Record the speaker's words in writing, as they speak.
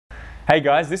Hey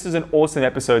guys, this is an awesome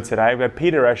episode today. We have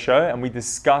Peter Esho and we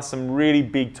discuss some really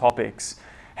big topics.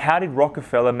 How did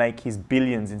Rockefeller make his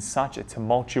billions in such a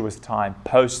tumultuous time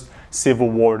post-Civil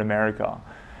War in America?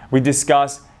 We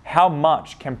discuss how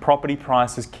much can property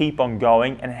prices keep on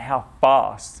going and how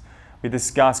fast. We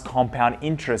discuss compound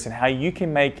interest and how you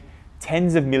can make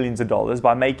tens of millions of dollars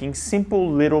by making simple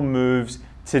little moves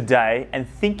today and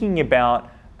thinking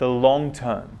about the long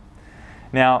term.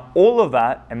 Now, all of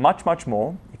that and much, much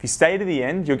more. If you stay to the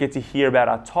end, you'll get to hear about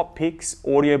our top picks,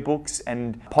 audiobooks,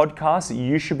 and podcasts that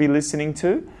you should be listening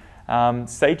to.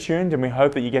 Stay tuned, and we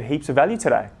hope that you get heaps of value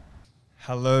today.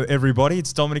 Hello, everybody.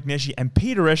 It's Domenic, Nesci, and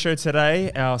Peter Esho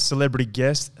today, our celebrity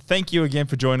guest. Thank you again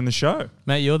for joining the show.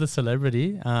 Mate, you're the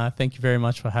celebrity. Thank you very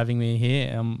much for having me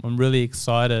here. I'm really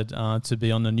excited to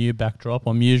be on the new backdrop.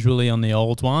 I'm usually on the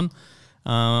old one.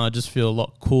 I just feel a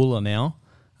lot cooler now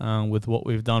with what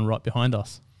we've done right behind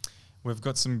us. We've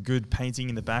got some good painting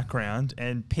in the background.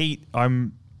 And Pete,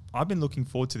 I've been looking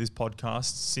forward to this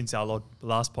podcast since our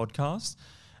last podcast.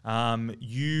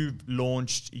 You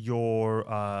launched your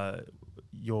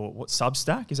what,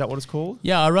 Substack? Is that what it's called?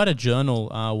 Yeah, I write a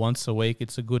journal once a week.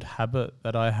 It's a good habit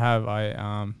that I have.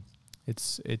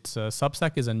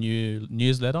 Substack is a new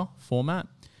newsletter format,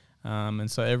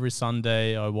 and so every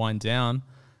Sunday I wind down.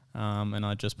 And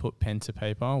I just put pen to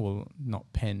paper, well, not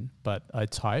pen, but I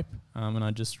type, and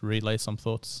I just relay some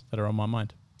thoughts that are on my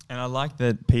mind. And I like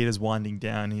that Peter's winding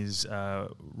down. He's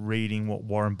reading what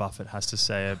Warren Buffett has to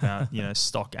say about,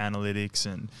 stock analytics,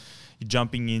 and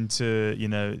jumping into,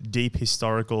 deep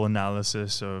historical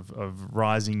analysis of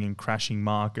rising and crashing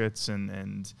markets.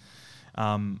 And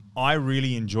I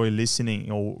really enjoy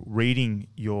listening or reading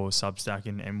your Substack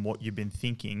and what you've been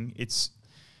thinking. It's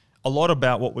a lot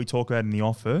about what we talk about in the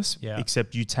office,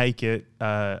 except you take it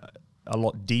a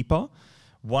lot deeper.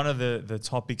 One of the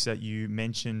topics that you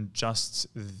mentioned just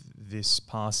this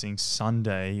passing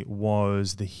Sunday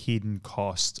was the hidden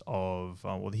cost of,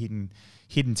 the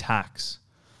hidden tax.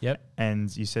 Yep.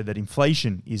 And you said that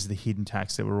inflation is the hidden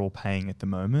tax that we're all paying at the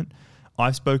moment.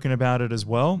 I've spoken about it as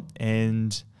well,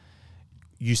 and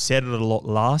you said it a lot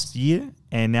last year,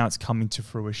 and now it's coming to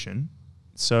fruition.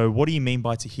 So what do you mean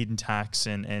by it's a hidden tax,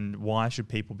 and why should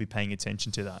people be paying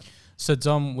attention to that? So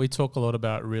Dom, we talk a lot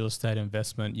about real estate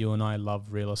investment. You and I love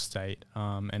real estate,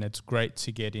 and it's great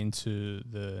to get into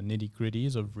the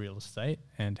nitty-gritties of real estate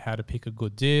and how to pick a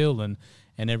good deal and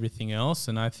everything else.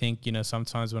 And I think,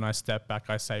 sometimes when I step back,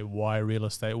 I say, why real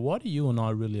estate? Why do you and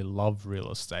I really love real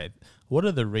estate? What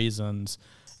are the reasons,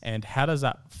 and how does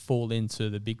that fall into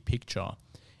the big picture?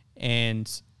 And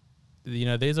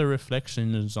these are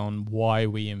reflections on why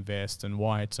we invest and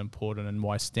why it's important and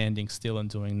why standing still and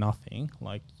doing nothing,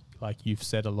 like you've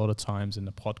said a lot of times in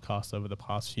the podcast over the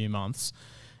past few months,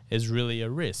 is really a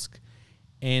risk.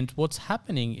 And what's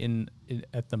happening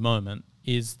at the moment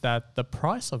is that the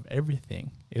price of everything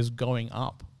is going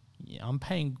up. I'm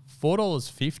paying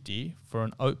 $4.50 for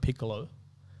an oat piccolo.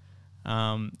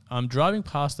 I'm driving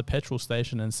past the petrol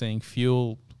station and seeing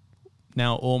fuel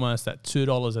now almost at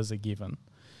 $2 as a given.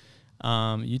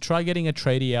 You try getting a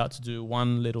tradie out to do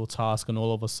one little task, and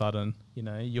all of a sudden,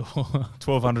 you're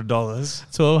 $1,200.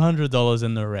 $1,200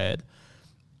 in the red.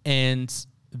 And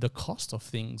the cost of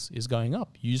things is going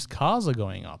up. Used cars are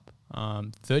going up.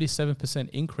 37%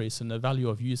 increase in the value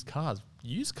of used cars.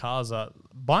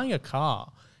 Buying a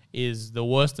car is the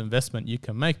worst investment you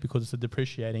can make because it's a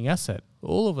depreciating asset.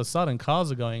 All of a sudden,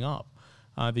 cars are going up.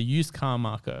 The used car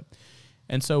market.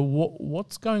 And so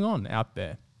what's going on out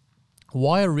there?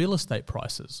 Why are real estate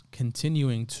prices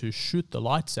continuing to shoot the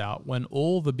lights out when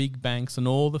all the big banks and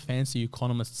all the fancy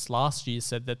economists last year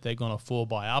said that they're going to fall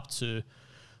by up to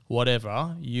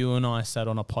whatever? You and I sat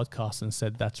on a podcast and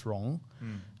said that's wrong.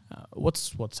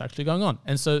 What's actually going on?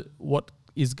 And so what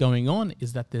is going on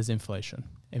is that there's inflation.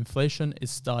 Inflation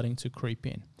is starting to creep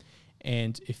in.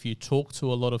 And if you talk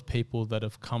to a lot of people that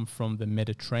have come from the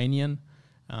Mediterranean,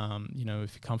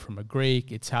 if you come from a Greek,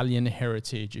 Italian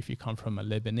heritage, if you come from a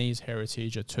Lebanese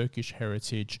heritage, a Turkish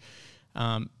heritage,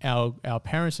 our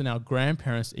parents and our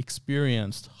grandparents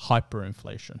experienced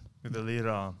hyperinflation. With the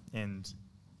lira and...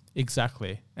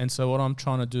 Exactly. And so what I'm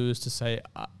trying to do is to say,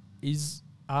 is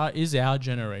our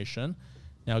generation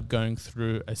now going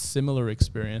through a similar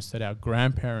experience that our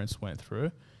grandparents went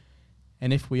through?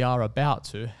 And if we are about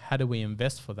to, how do we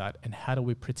invest for that? And how do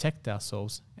we protect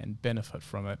ourselves and benefit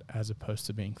from it as opposed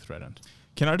to being threatened?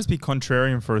 Can I just be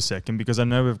contrarian for a second? Because I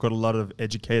know we've got a lot of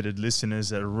educated listeners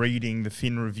that are reading the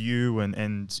Fin Review and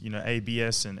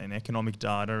ABS and economic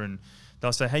data. And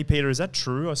they'll say, hey, Peter, is that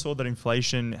true? I saw that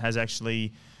inflation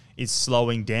is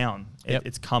slowing down. Yep.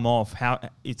 It's come off.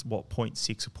 It's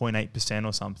 0.6 or 0.8%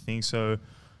 or something. So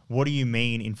what do you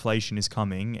mean inflation is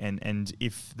coming, and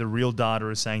if the real data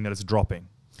is saying that it's dropping?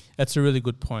 That's a really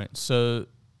good point. So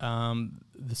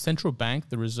the central bank,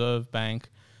 the Reserve Bank,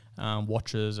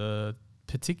 watches a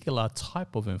particular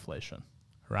type of inflation,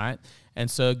 right? And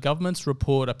so governments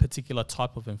report a particular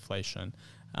type of inflation.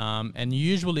 And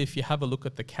usually if you have a look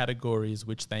at the categories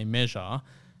which they measure,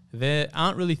 there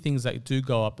aren't really things that do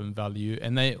go up in value,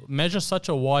 and they measure such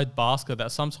a wide basket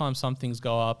that sometimes some things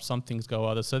go up, some things go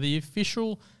other. So the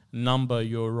official number,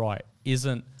 you're right,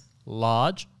 isn't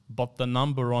large, but the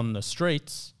number on the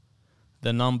streets,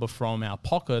 the number from our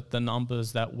pocket, the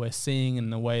numbers that we're seeing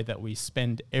in the way that we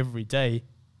spend every day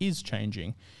is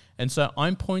changing. And so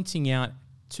I'm pointing out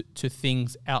to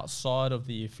things outside of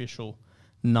the official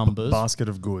numbers. Basket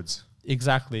of goods.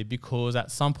 Exactly, because at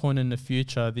some point in the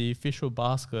future, the official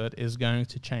basket is going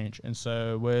to change. And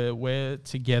so we're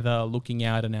together looking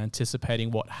out and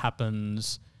anticipating what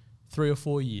happens 3 or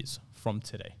 4 years from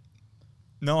today.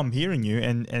 No, I'm hearing you.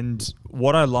 And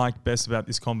what I like best about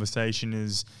this conversation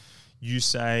is you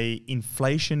say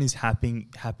inflation is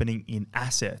happening in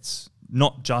assets,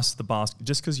 not just the basket.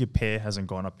 Just because your pear hasn't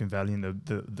gone up in value and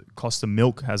the cost of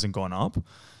milk hasn't gone up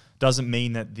doesn't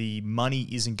mean that the money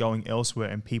isn't going elsewhere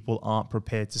and people aren't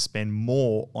prepared to spend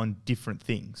more on different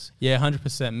things. Yeah,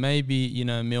 100%. Maybe,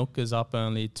 milk is up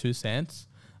only 2 cents,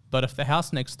 but if the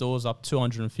house next door is up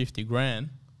 250 grand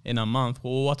in a month,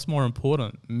 well, what's more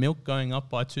important, milk going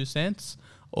up by 2 cents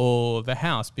or the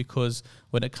house? Because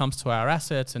when it comes to our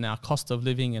assets and our cost of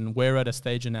living, and we're at a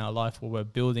stage in our life where we're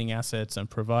building assets and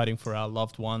providing for our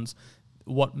loved ones,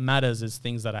 what matters is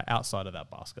things that are outside of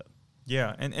that basket.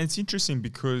 Yeah, and it's interesting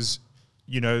because,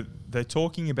 they're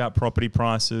talking about property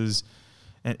prices,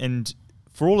 and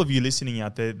for all of you listening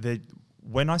out there,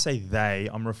 when I say they,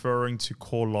 I'm referring to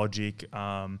CoreLogic,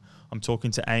 I'm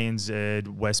talking to ANZ,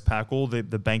 Westpac, all the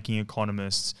banking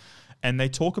economists, and they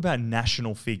talk about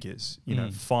national figures,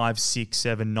 5, 6,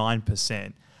 7,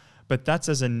 9%, but that's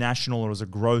as a national or as a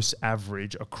gross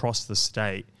average across the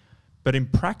state. But in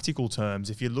practical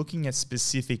terms, if you're looking at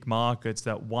specific markets,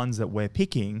 ones that we're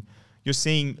picking, you're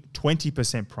seeing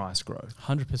 20% price growth.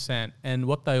 100%. And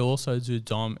what they also do,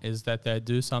 Dom, is that they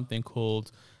do something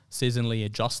called seasonally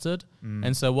adjusted.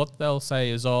 And so what they'll say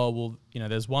is,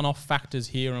 there's one-off factors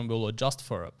here and we'll adjust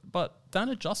for it. But don't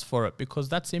adjust for it because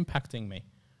that's impacting me.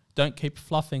 Don't keep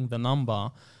fluffing the number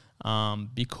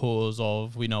because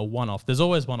of, one-off. There's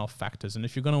always one-off factors. And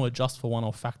if you're going to adjust for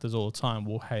one-off factors all the time,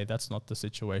 well, hey, that's not the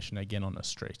situation again on the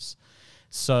streets.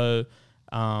 So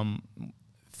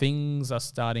things are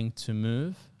starting to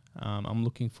move. I'm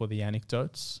looking for the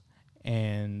anecdotes,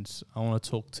 and I want to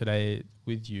talk today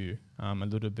with you a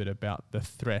little bit about the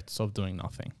threats of doing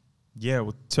nothing. Yeah,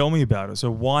 well, tell me about it. So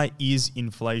why is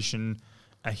inflation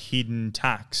a hidden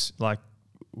tax? Like,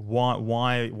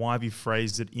 why have you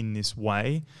phrased it in this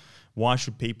way? Why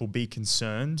should people be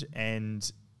concerned? And,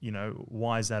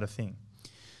 why is that a thing?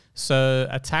 So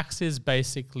a tax is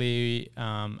basically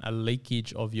a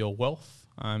leakage of your wealth.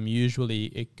 Usually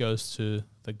it goes to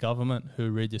the government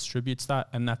who redistributes that,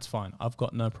 and that's fine. I've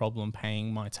got no problem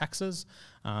paying my taxes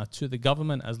to the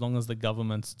government as long as the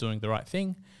government's doing the right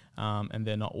thing and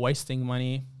they're not wasting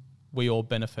money. We all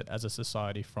benefit as a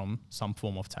society from some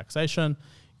form of taxation.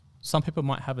 Some people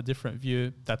might have a different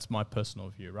view. That's my personal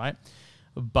view, right?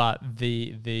 But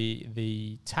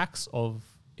the tax of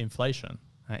inflation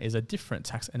is a different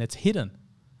tax, and it's hidden.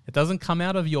 It doesn't come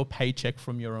out of your paycheck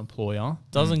from your employer.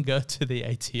 Doesn't go to the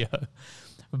ATO.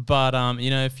 But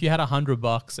if you had $100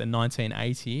 in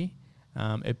 1980,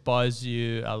 it buys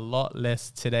you a lot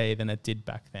less today than it did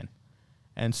back then.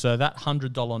 And so that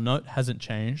 $100 note hasn't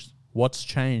changed. What's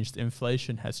changed?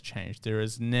 Inflation has changed. There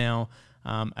is now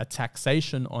a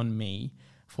taxation on me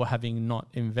for having not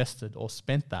invested or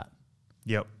spent that.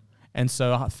 Yep. And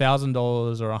so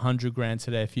 $1,000 or 100 grand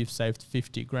today, if you've saved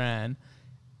 50 grand,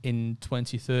 in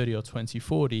 2030 or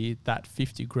 2040, that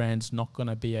 50 grand's not going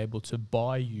to be able to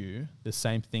buy you the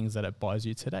same things that it buys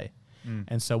you today.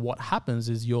 And so what happens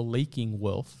is you're leaking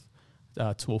wealth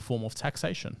to a form of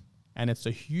taxation. And it's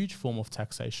a huge form of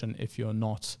taxation if you're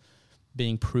not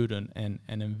being prudent and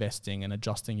investing and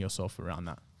adjusting yourself around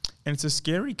that. And it's a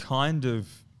scary kind of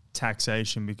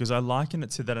taxation because I liken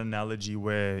it to that analogy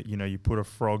where, you put a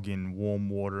frog in warm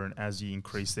water and as you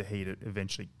increase the heat,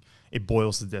 it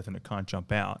boils to death and it can't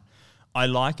jump out. I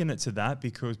liken it to that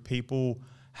because people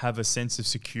have a sense of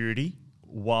security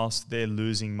whilst they're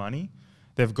losing money.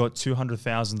 They've got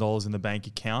 $200,000 in the bank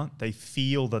account. They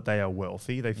feel that they are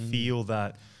wealthy. They feel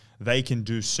that they can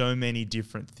do so many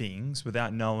different things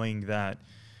without knowing that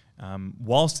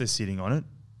whilst they're sitting on it,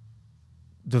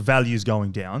 the value is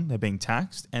going down. They're being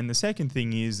taxed. And the second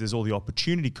thing is there's all the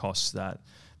opportunity costs that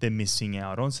they're missing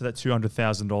out on. So that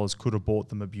 $200,000 could have bought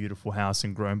them a beautiful house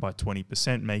and grown by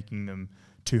 20%, making them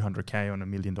 $200K on $1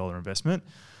 million investment.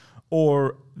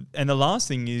 And the last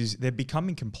thing is they're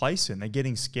becoming complacent. They're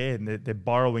getting scared and they're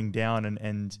borrowing down.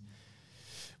 And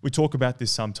we talk about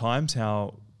this sometimes,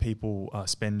 how people are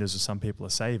spenders or some people are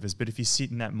savers. But if you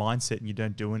sit in that mindset and you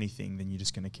don't do anything, then you're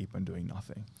just going to keep on doing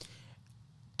nothing.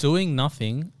 Doing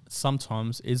nothing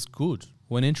sometimes is good.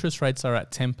 When interest rates are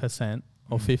at 10%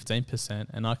 or 15%,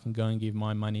 and I can go and give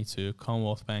my money to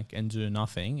Commonwealth Bank and do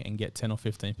nothing and get 10 or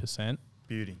 15%.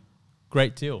 Beauty.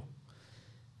 Great deal.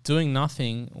 Doing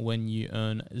nothing when you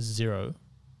earn 0,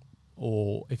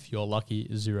 or if you're lucky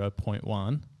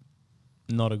 0.1,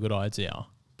 not a good idea,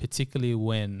 particularly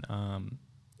when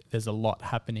there's a lot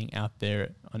happening out there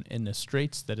in the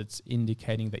streets that it's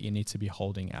indicating that you need to be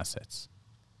holding assets.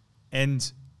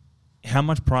 And how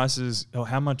much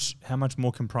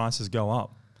more can prices go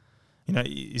up? You know,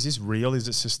 is this real? Is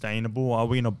it sustainable? Are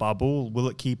we in a bubble? Will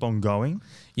it keep on going?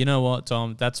 You know what,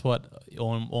 Dom? That's what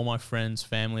all my friends,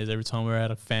 families, every time we're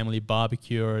at a family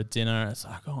barbecue or a dinner, it's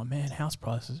like, oh man, house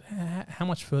prices, how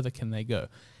much further can they go?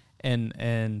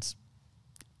 And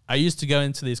I used to go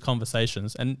into these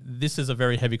conversations, and this is a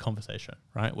very heavy conversation,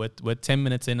 right? We're 10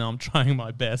 minutes in, and I'm trying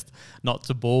my best not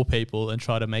to bore people and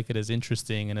try to make it as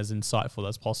interesting and as insightful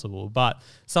as possible. But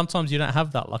sometimes you don't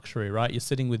have that luxury, right? You're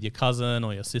sitting with your cousin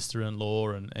or your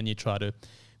sister-in-law, and you try to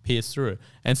pierce through.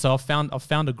 And so I've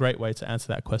found a great way to answer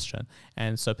that question.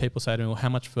 And so people say to me, well, how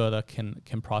much further can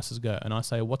prices go? And I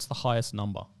say, what's the highest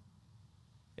number?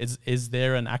 Is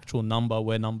there an actual number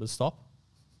where numbers stop?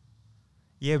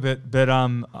 Yeah, but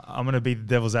I'm gonna be the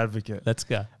devil's advocate. Let's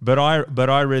go. But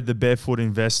I read The Barefoot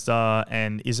Investor,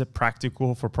 and is it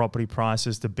practical for property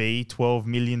prices to be $12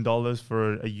 million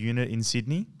for a unit in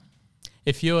Sydney?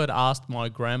 If you had asked my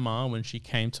grandma when she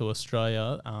came to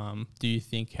Australia, do you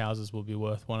think houses will be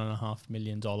worth $1.5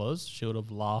 million? She would have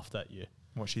laughed at you.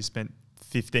 What, she spent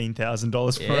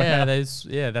 $15,000 for a house?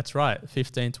 Yeah, that's right.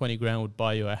 15, 20 grand would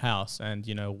buy you a house. And,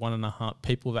 you know, 1.5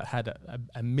 people that had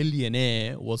a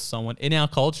millionaire was someone in our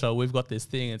culture. We've got this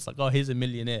thing. It's like, oh, he's a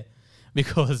millionaire,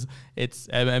 because it's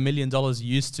 $1 million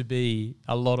used to be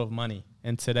a lot of money,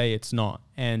 and today it's not.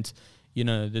 And, you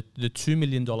know, the $2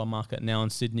 million market now in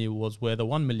Sydney was where the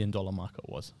 $1 million market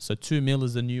was. So 2 mil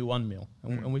is the new 1 mil.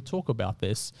 And we talk about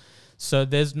this. So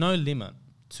there's no limit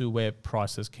to where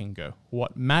prices can go.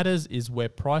 What matters is where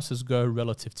prices go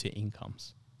relative to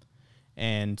incomes.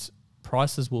 And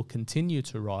prices will continue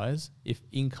to rise if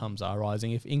incomes are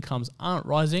rising. If incomes aren't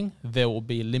rising, there will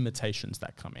be limitations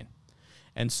that come in.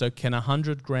 And so can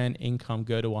 100 grand income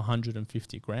go to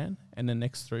 150 grand in the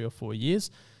next 3 or 4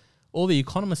 years? All the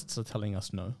economists are telling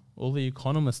us no. All the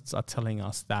economists are telling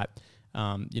us that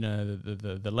you know,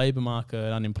 the labour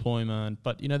market, unemployment.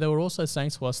 But, you know, they were also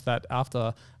saying to us that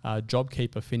after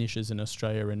JobKeeper finishes in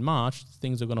Australia in March,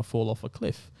 things are going to fall off a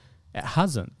cliff. It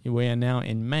hasn't. We are now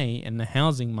in May, and the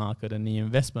housing market and the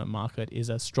investment market is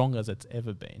as strong as it's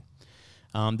ever been.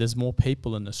 There's more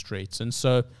people in the streets. And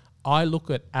so I look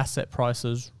at asset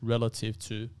prices relative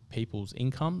to people's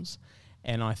incomes,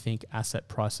 and I think asset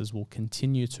prices will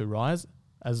continue to rise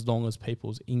as long as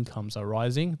people's incomes are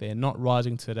rising. They're not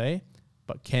rising today,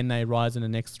 but can they rise in the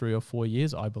next 3 or 4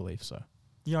 years? I believe so.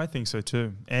 Yeah, I think so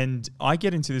too. And I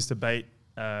get into this debate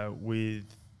with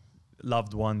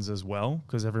loved ones as well,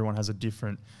 because everyone has a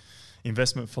different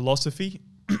investment philosophy.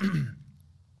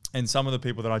 And some of the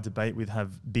people that I debate with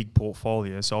have big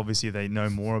portfolios, so obviously they know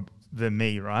more than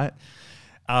me, right?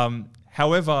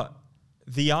 However,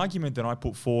 the argument that I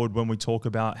put forward when we talk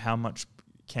about how much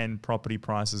can property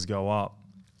prices go up,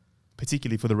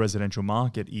 particularly for the residential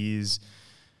market, is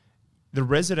the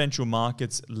residential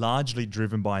market's largely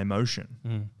driven by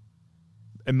emotion.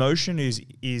 Emotion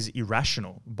is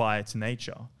irrational by its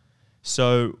nature.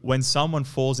 So when someone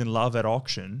falls in love at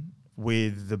auction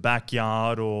with the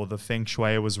backyard, or the feng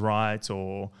shui was right,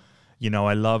 or, you know,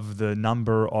 I love the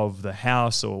number of the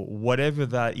house, or whatever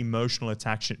that emotional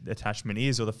attachment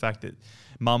is, or the fact that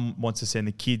mum wants to send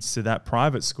the kids to that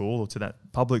private school or to that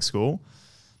public school,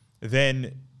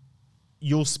 then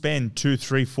you'll spend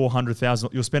 $200,000,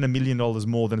 $300,000, you'll spend $1 million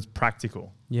more than it's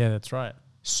practical. Yeah, that's right.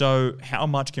 So how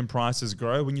much can prices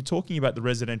grow? When you're talking about the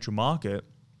residential market,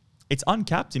 it's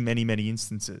uncapped in many, many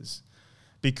instances.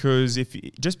 Because I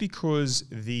think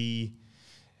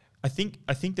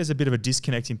there's a bit of a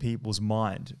disconnect in people's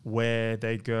mind where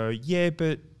they go, yeah,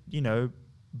 but, you know,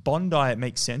 Bondi, it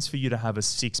makes sense for you to have a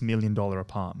 $6 million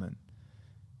apartment.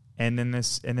 And then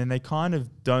they kind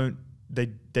of don't,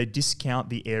 they discount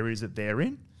the areas that they're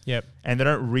in. Yep. And they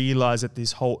don't realize that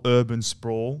this whole urban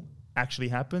sprawl actually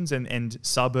happens, and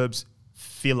suburbs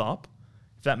fill up,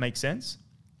 if that makes sense.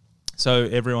 So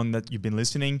everyone that you've been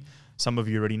listening, some of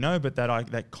you already know, but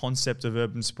that concept of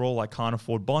urban sprawl, I can't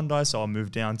afford Bondi, so I'll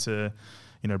move down to,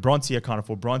 Bronte. I can't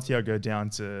afford Bronte. I'll go down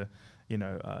to,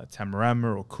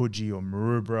 Tamarama or Coogee or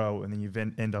Maroubra, and then you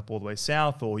end up all the way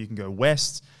south, or you can go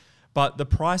west. But the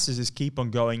prices just keep on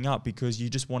going up because you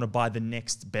just want to buy the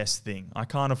next best thing. I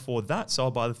can't afford that, so I'll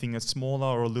buy the thing that's smaller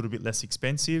or a little bit less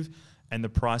expensive, and the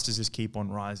prices just keep on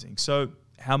rising. So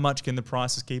how much can the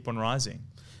prices keep on rising?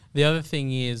 The other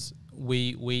thing is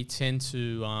we tend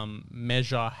to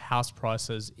measure house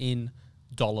prices in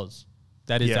dollars.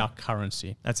 That is our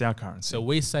currency. That's our currency. So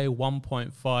we say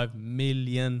 $1.5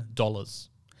 million.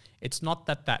 It's not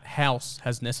that that house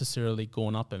has necessarily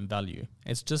gone up in value.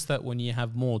 It's just that when you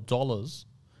have more dollars,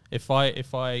 if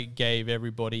I gave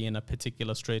everybody in a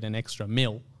particular street an extra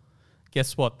mil,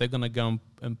 guess what? They're going to go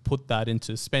and put that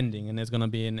into spending, and there's going to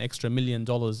be an extra $1 million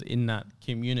in that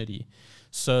community.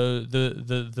 So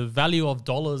the value of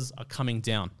dollars are coming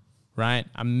down, right?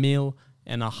 $1.5 million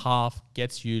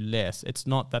gets you less. It's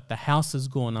not that the house has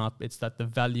gone up, it's that the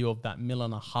value of that $1.5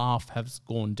 million has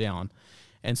gone down.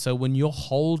 And so when you're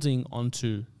holding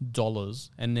onto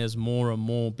dollars and there's more and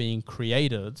more being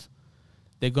created,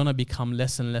 they're going to become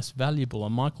less and less valuable. A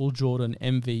Michael Jordan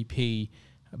MVP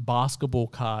basketball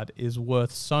card is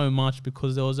worth so much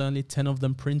because there was only 10 of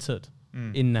them printed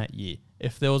in that year.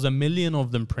 If there was 1 million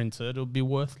of them printed, it would be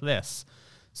worth less.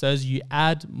 So as you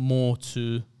add more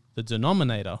to the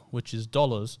denominator, which is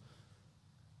dollars,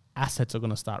 assets are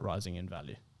going to start rising in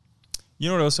value. You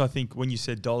know what else I think when you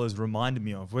said dollars reminded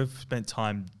me of? We've spent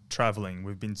time traveling.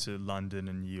 We've been to London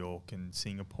and New York and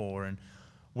Singapore. And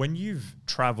when you've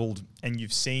traveled and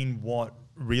you've seen what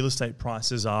real estate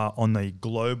prices are on a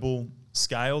global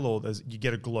scale, or you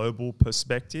get a global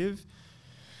perspective,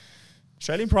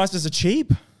 Australian prices are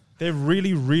cheap. They're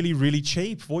really, really, really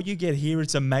cheap. What you get here,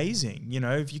 it's amazing.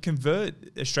 If you convert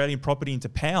Australian property into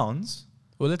pounds.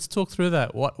 Well, let's talk through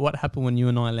that. What happened when you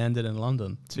and I landed in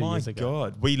London 2 years ago? My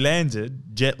God. We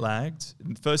landed jet-lagged.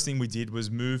 And the first thing we did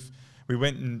was move. We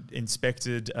went and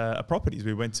inspected properties.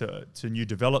 We went to new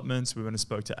developments. We went and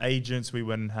spoke to agents. We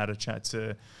went and had a chat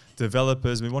to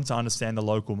developers. We wanted to understand the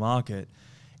local market.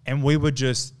 And we were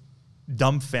just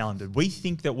dumbfounded. We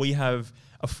think that we have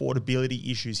affordability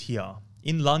issues here.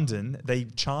 In London, they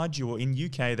charge you, or in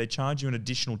UK, they charge you an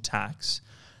additional tax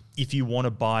if you want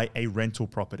to buy a rental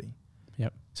property.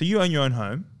 Yep. So you own your own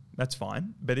home, that's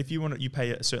fine. But if you want to, you pay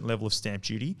a certain level of stamp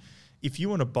duty. If you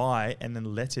want to buy and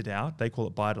then let it out, they call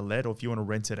it buy to let, or if you want to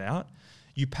rent it out,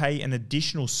 you pay an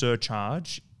additional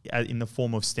surcharge in the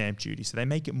form of stamp duty. So they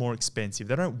make it more expensive.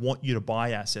 They don't want you to buy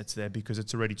assets there because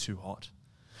it's already too hot.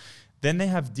 Then they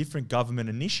have different government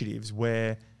initiatives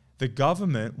where the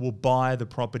government will buy the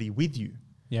property with you.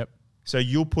 Yep. So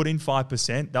you'll put in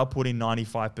 5%, they'll put in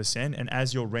 95%, and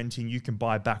as you're renting, you can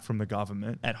buy back from the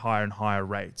government at higher and higher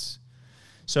rates.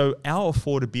 So our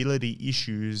affordability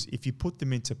issues, if you put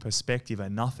them into perspective, are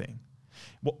nothing.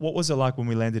 What was it like when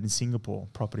we landed in Singapore,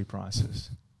 property prices?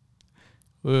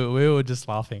 We were just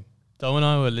laughing. Dom and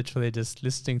I were literally just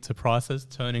listening to prices,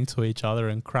 turning to each other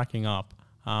and cracking up.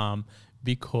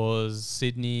 Because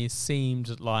Sydney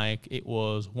seemed like it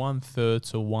was 1/3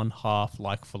 to 1/2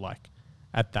 like for like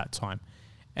at that time.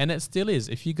 And it still is.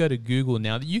 If you go to Google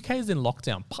now, the UK is in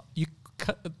lockdown.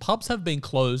 Pubs have been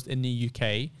closed in the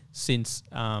UK since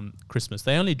Christmas.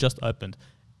 They only just opened.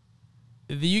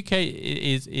 The UK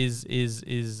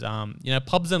is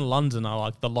pubs in London are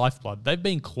like the lifeblood. They've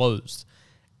been closed.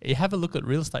 You have a look at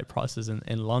real estate prices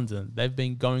in London. They've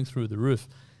been going through the roof.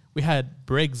 We had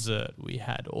Brexit, we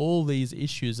had all these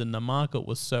issues, and the market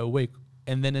was so weak.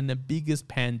 And then in the biggest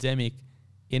pandemic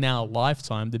in our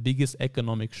lifetime, the biggest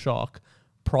economic shock,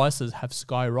 prices have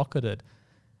skyrocketed.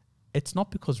 It's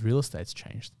not because real estate's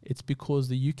changed. It's because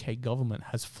the UK government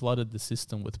has flooded the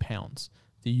system with pounds.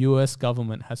 The US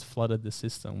government has flooded the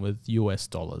system with US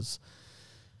dollars.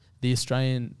 The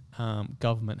Australian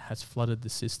government has flooded the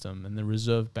system, and the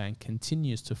Reserve Bank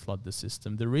continues to flood the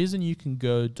system. The reason you can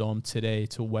go, Dom, today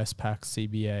to Westpac,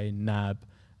 CBA, NAB,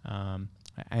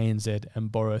 ANZ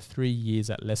and borrow 3 years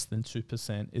at less than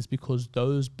 2% is because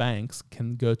those banks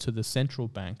can go to the central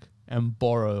bank and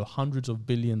borrow hundreds of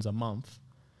billions a month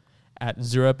at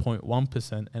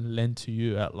 0.1% and lend to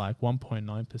you at like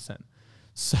 1.9%.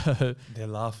 So they're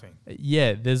laughing.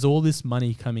 Yeah, there's all this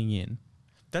money coming in.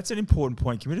 That's an important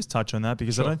point. Can we just touch on that?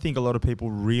 Because Sure. I don't think a lot of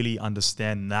people really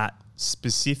understand that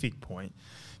specific point.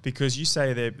 Because you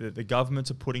say that the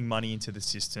governments are putting money into the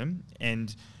system,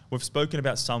 and we've spoken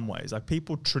about some ways. Like,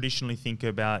 people traditionally think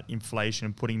about inflation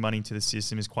and putting money into the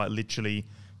system is quite literally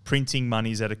printing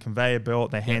monies at a conveyor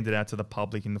belt. They hand it out to the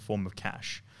public in the form of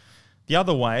cash. The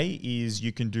other way is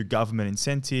you can do government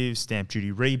incentives, stamp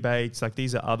duty rebates. Like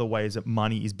these are other ways that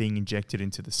money is being injected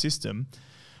into the system.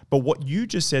 But what you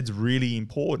just said is really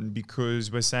important because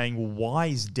we're saying, well, why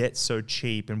is debt so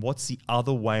cheap? And what's the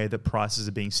other way that prices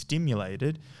are being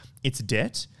stimulated? It's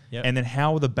debt. Yep. And then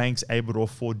how are the banks able to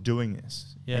afford doing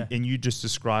this? Yeah. And you just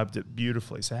described it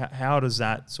beautifully. So how does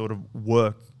that sort of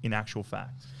work in actual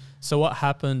fact? So what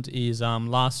happened is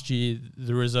last year,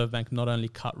 the Reserve Bank not only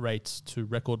cut rates to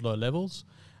record low levels,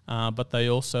 but they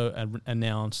also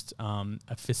announced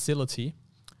a facility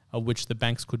which the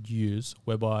banks could use,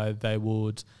 whereby they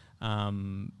would,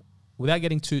 without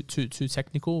getting too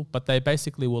technical, but they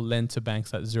basically will lend to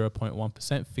banks at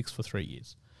 0.1% fixed for 3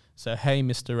 years. So, hey,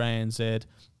 Mr. ANZ,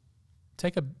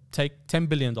 take $10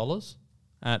 billion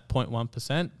at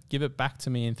 0.1%, give it back to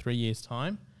me in 3 years'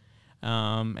 time,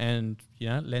 and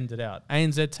lend it out.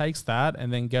 ANZ takes that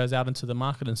and then goes out into the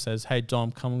market and says, hey,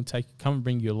 Dom, come and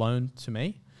bring your loan to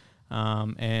me,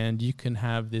 and you can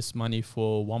have this money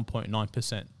for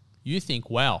 1.9%. You think,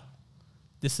 wow,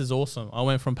 this is awesome. I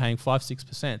went from paying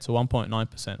 5-6% to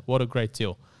 1.9%. What a great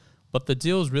deal. But the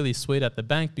deal is really sweet at the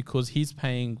bank because he's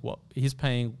paying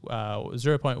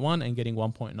 0.1 and getting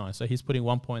 1.9. So he's putting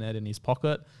 1.8 in his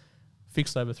pocket,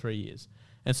 fixed over 3 years.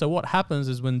 And so what happens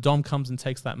is when Dom comes and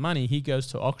takes that money, he goes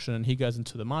to auction and he goes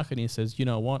into the market and he says, you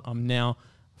know what, I'm now,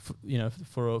 for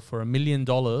 $1 million,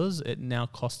 it now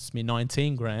costs me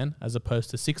 19 grand as opposed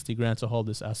to 60 grand to hold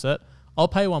this asset. I'll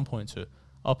pay 1.2.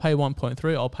 I'll pay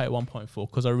 1.3. I'll pay 1.4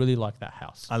 because I really like that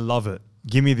house. I love it.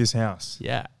 Give me this house.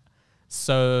 Yeah.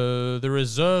 So the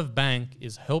Reserve Bank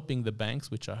is helping the banks,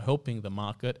 which are helping the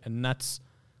market. And let's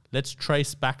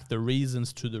trace back the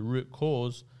reasons to the root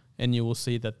cause, and you will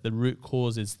see that the root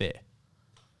cause is there.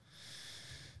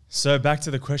 So back to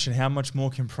the question, how much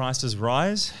more can prices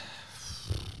rise?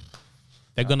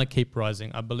 They're going to keep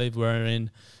rising. I believe we're in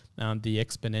the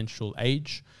exponential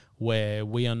age where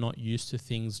we are not used to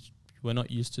things. We're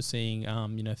not used to seeing,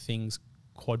 things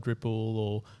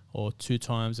quadruple or 2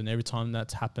 times. And every time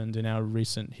that's happened in our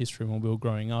recent history when we were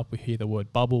growing up, we hear the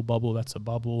word bubble, that's a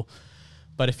bubble.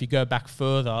 But if you go back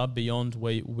further beyond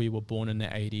where we were born in the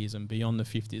 80s and beyond the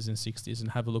 50s and 60s and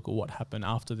have a look at what happened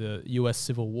after the US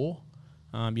Civil War,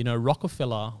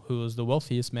 Rockefeller, who was the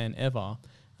wealthiest man ever,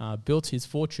 built his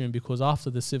fortune because after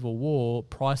the Civil War,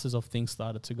 prices of things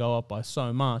started to go up by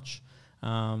so much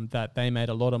that they made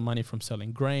a lot of money from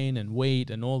selling grain and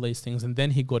wheat and all these things. And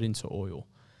then he got into oil.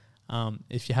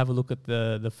 If you have a look at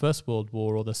the First World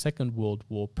War or the Second World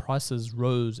War, prices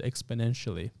rose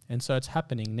exponentially. And so it's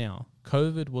happening now.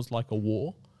 COVID was like a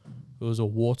war. It was a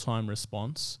wartime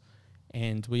response.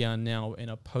 And we are now in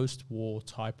a post-war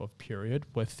type of period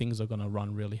where things are going to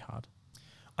run really hard.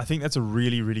 I think that's a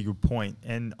really, really good point.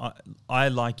 And I,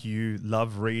 like you,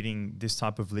 love reading this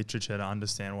type of literature to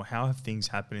understand, well, how have things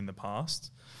happened in the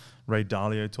past? Ray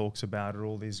Dalio talks about it,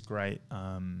 all these great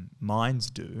minds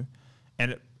do.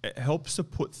 And it helps to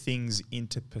put things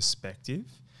into perspective.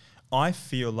 I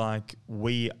feel like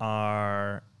we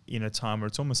are in a time where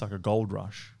it's almost like a gold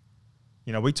rush.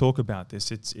 We talk about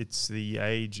this. It's the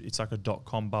age, it's like a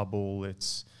dot-com bubble.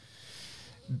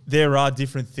 There are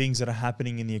different things that are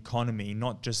happening in the economy,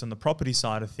 not just on the property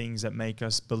side of things, that make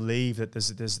us believe that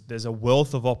there's a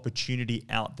wealth of opportunity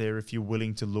out there if you're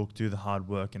willing to look, do the hard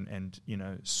work and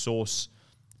source,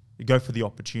 go for the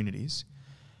opportunities.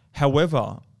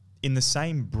 However, in the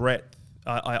same breadth,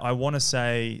 I want to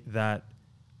say that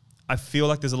I feel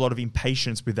like there's a lot of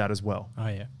impatience with that as well. Oh,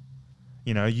 yeah.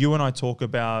 You and I talk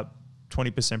about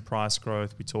 20% price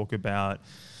growth. We talk about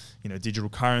digital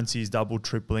currencies double,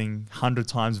 tripling, 100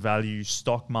 times value,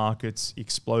 stock markets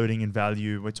exploding in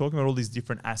value. We're talking about all these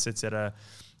different assets that are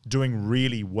doing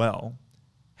really well.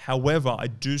 However, I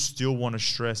do still want to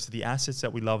stress the assets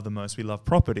that we love the most. We love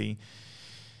property.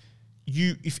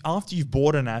 If after you've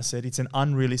bought an asset, it's an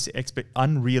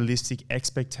unrealistic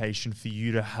expectation for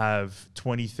you to have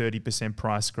 20-30%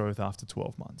 price growth after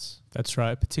 12 months. That's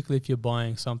right, particularly if you're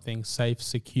buying something safe,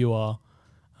 secure,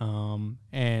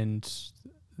 and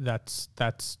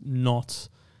that's not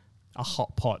a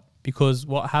hot pot. Because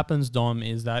what happens, Dom,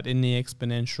 is that in the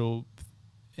exponential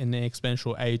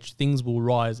age, things will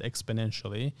rise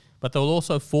exponentially, but they'll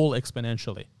also fall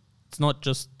exponentially. It's not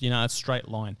just a straight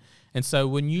line. And so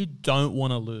when you don't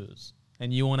want to lose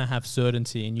and you want to have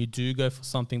certainty and you do go for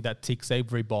something that ticks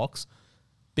every box,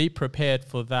 be prepared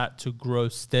for that to grow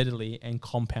steadily and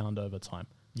compound over time.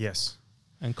 Yes.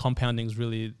 And compounding is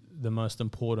really the most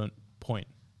important point.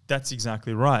 That's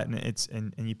exactly right.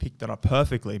 And you picked that up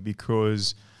perfectly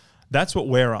because that's what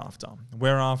we're after.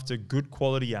 We're after good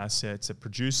quality assets that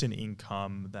produce an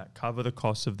income, that cover the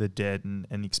cost of the debt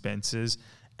and expenses,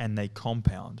 and they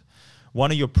compound.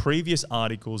 One of your previous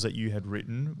articles that you had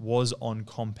written was on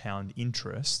compound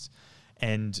interest,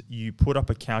 and you put up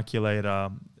a calculator.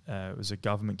 It was a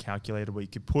government calculator where you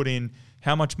could put in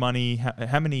how much money,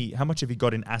 how much have you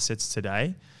got in assets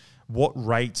today? What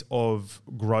rate of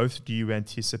growth do you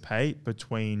anticipate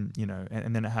between,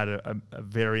 and then it had a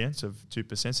variance of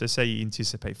 2%. So say you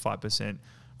anticipate 5%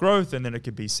 growth, and then it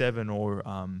could be 7 or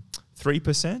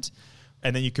 3%.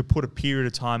 And then you could put a period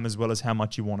of time as well as how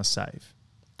much you want to save.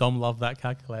 Dom loved that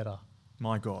calculator.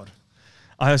 My God.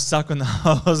 I was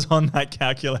I was on that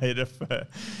calculator for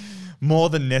more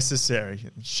than necessary.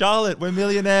 Charlotte, we're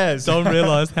millionaires. Dom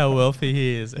realized how wealthy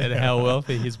he is and how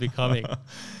wealthy he's becoming.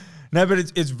 No, but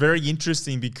it's very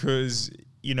interesting because,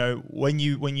 when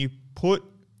you put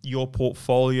your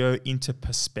portfolio into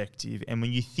perspective and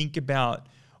when you think about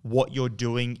what you're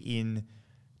doing in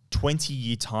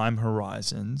 20-year time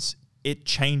horizons, it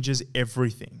changes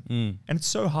everything. And it's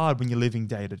so hard when you're living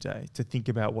day to day to think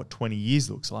about what 20 years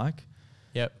looks like.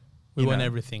 Yep. We want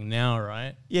everything now,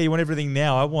 right? Yeah, you want everything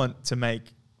now. I want to make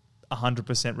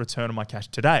 100% return on my cash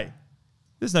today.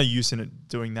 There's no use in it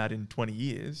doing that in 20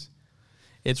 years.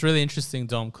 It's really interesting,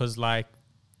 Dom, because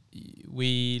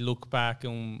we look back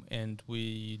and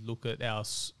we look at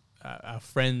our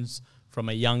friends from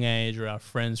a young age or our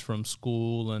friends from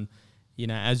school, and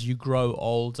as you grow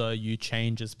older, you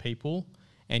change as people,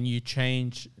 and you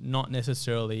change not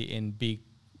necessarily in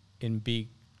big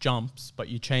jumps, but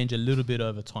you change a little bit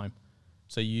over time.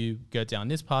 So you go down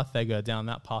this path, they go down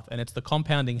that path, and it's the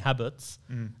compounding habits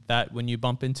that when you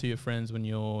bump into your friends when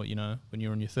you're in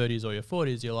your 30s or your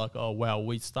 40s, you're like, oh wow,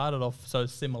 we started off so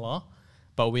similar,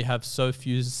 but we have so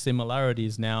few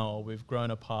similarities now, or we've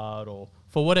grown apart, or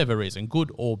for whatever reason,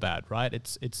 good or bad, right?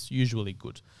 It's usually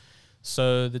good.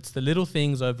 So it's the little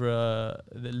things the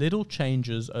little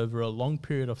changes over a long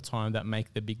period of time that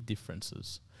make the big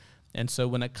differences. And so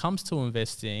when it comes to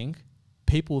investing,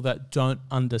 people that don't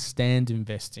understand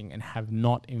investing and have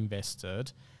not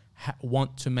invested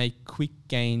want to make quick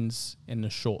gains in the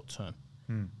short term.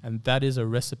 And that is a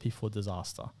recipe for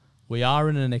disaster. We are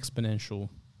in an exponential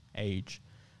age,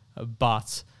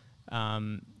 but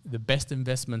the best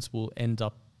investments will end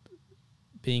up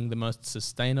being the most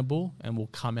sustainable and will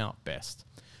come out best.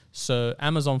 So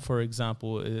Amazon, for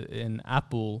example, and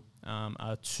Apple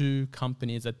are two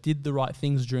companies that did the right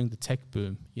things during the tech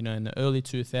boom. In the early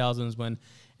 2000s, when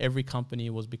every company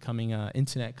was becoming an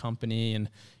internet company, and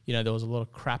there was a lot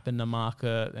of crap in the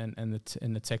market, and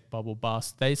the tech bubble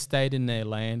bust. They stayed in their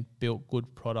lane, built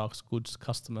good products, good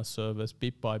customer service,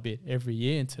 bit by bit every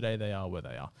year, and today they are where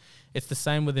they are. It's the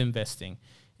same with investing.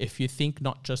 If you think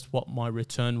not just what my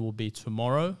return will be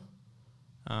tomorrow,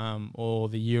 or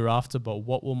the year after, but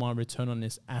what will my return on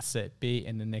this asset be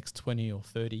in the next 20 or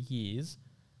 30 years,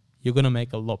 you're going to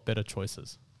make a lot better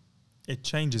choices. It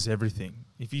changes everything.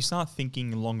 If you start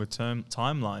thinking longer term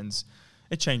timelines,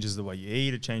 it changes the way you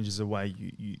eat, it changes the way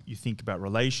you think about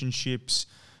relationships,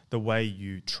 the way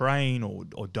you train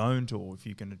or don't, or if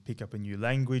you're going to pick up a new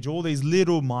language, all these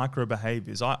little micro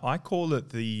behaviors. I call it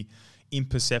the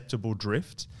imperceptible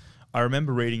drift. I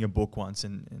remember reading a book once,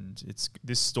 and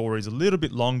this story is a little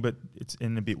bit long, but it's a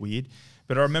bit weird.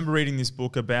 But I remember reading this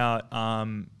book about,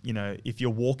 if you're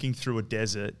walking through a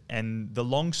desert, and the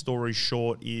long story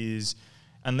short is,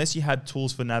 unless you had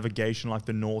tools for navigation like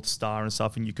the North Star and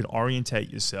stuff, and you could orientate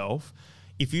yourself,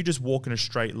 if you just walk in a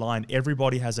straight line,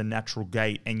 everybody has a natural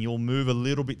gait, and you'll move a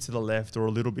little bit to the left or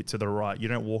a little bit to the right. You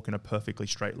don't walk in a perfectly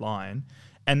straight line.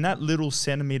 And that little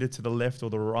centimeter to the left or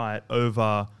the right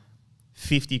over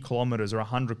 50 kilometers or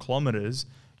 100 kilometers,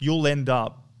 you'll end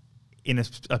up in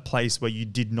a place where you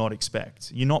did not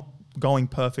expect. You're not going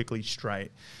perfectly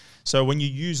straight. So when you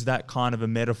use that kind of a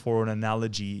metaphor or an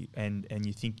analogy, and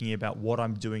you're thinking about what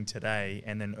I'm doing today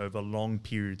and then over long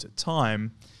periods of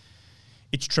time,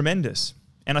 it's tremendous.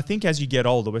 And I think as you get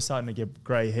older, we're starting to get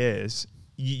grey hairs,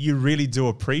 you really do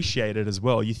appreciate it as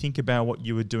well. You think about what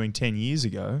you were doing 10 years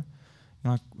ago,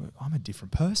 you're like, I'm a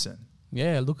different person.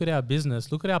 Yeah, look at our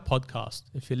business. Look at our podcast.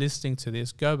 If you're listening to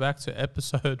this, go back to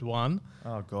episode 1.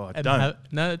 Oh God,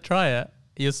 don't. Try it.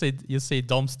 You'll see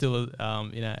Dom still,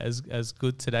 as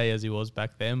good today as he was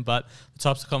back then. But the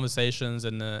types of conversations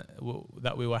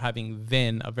that we were having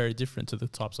then are very different to the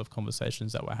types of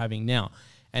conversations that we're having now.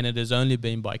 And it has only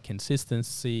been by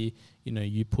consistency,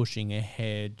 you pushing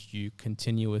ahead, you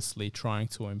continuously trying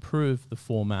to improve the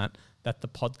format, that the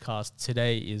podcast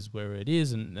today is where it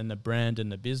is, and the brand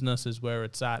and the business is where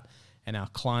it's at, and our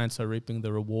clients are reaping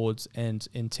the rewards. And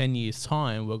in 10 years'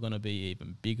 time, we're going to be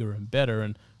even bigger and better,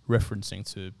 and referencing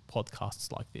to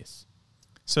podcasts like this.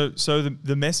 So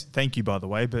the mess. Thank you, by the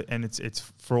way. But it's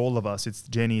for all of us. It's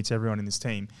Jenny. It's everyone in this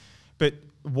team. But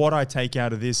what I take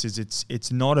out of this is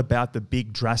it's not about the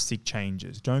big drastic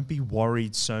changes. Don't be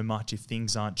worried so much if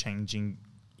things aren't changing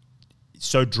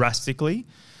so drastically.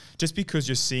 Just because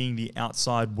you're seeing the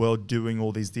outside world doing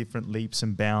all these different leaps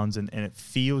and bounds and it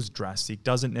feels drastic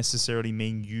doesn't necessarily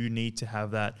mean you need to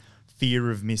have that fear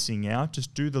of missing out.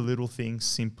 Just do the little things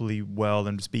simply well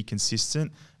and just be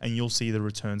consistent and you'll see the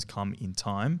returns come in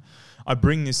time. I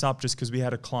bring this up just because we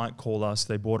had a client call us.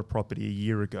 They bought a property a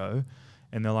year ago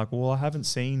and they're like, well, I haven't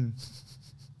seen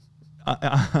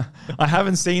I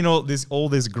haven't seen all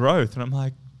this growth. And I'm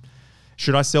like,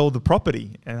 should I sell the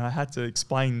property? And I had to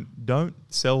explain, don't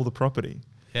sell the property.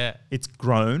 Yeah. It's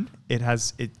grown.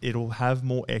 It'll have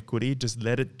more equity. Just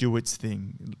let it do its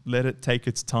thing. Let it take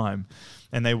its time.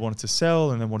 And they wanted to sell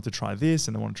and they wanted to try this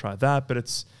and they want to try that, but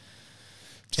it's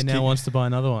and now wants to buy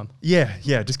another one. Yeah.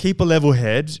 Just keep a level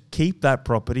head, keep that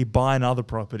property, buy another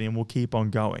property, and we'll keep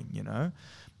on going, you know?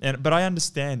 But I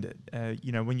understand it.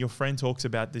 You know, when your friend talks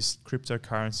about this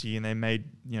cryptocurrency and they made,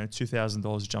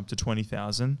 $2,000 jump to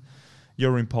 20,000,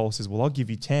 your impulse is, well, I'll give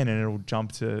you 10 and it'll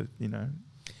jump to,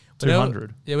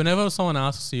 200. Whenever someone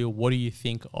asks you, what do you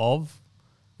think of,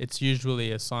 it's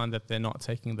usually a sign that they're not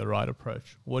taking the right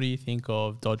approach. What do you think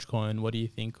of Dogecoin? What do you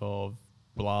think of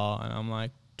blah? And I'm like,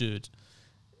 dude,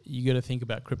 you got to think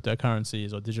about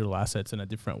cryptocurrencies or digital assets in a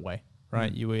different way,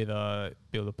 right? You either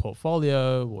build a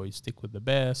portfolio or you stick with the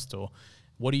best, or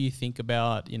what do you think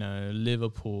about,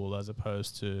 Liverpool as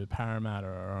opposed to Parramatta?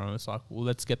 Or it's like, well,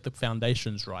 let's get the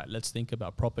foundations right. Let's think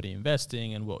about property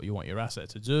investing and what you want your asset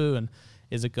to do, and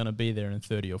is it going to be there in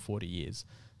 30 or 40 years?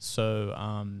 So,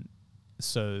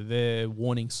 so they're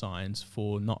warning signs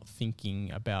for not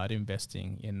thinking about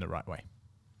investing in the right way.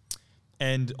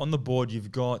 And on the board,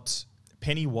 you've got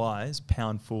penny wise,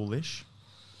 pound foolish.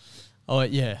 Oh,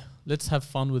 yeah. Let's have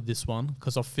fun with this one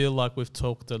because I feel like we've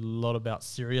talked a lot about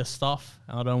serious stuff.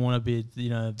 And I don't want to be,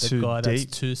 the guy that's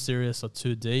too serious or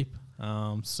too deep.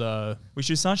 So we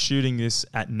should start shooting this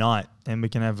at night and we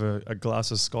can have a glass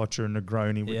of scotch or a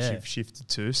Negroni, which you've shifted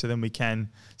to. So then we can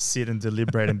sit and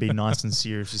deliberate and be nice and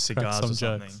serious with cigars or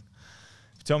something. Jokes.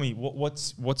 Tell me,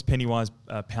 what's penny wise,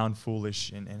 pound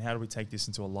foolish, and how do we take this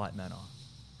into a light manner?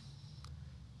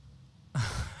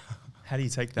 How do you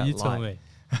take that light? You tell me.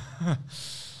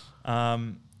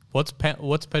 What's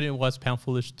penny wise, pound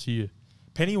foolish to you?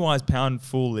 Penny wise, pound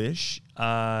foolish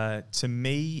to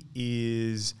me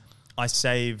is I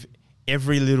save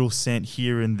every little cent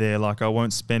here and there. Like I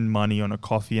won't spend money on a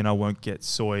coffee and I won't get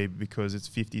soy because it's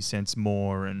 50 cents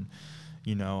more, and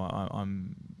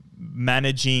I'm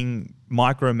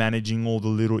micromanaging all the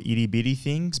little itty bitty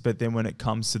things, but then when it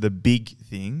comes to the big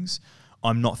things,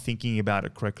 I'm not thinking about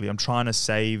it correctly. I'm trying to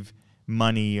save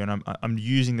money and I'm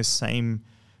using the same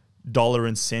dollar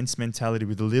and cents mentality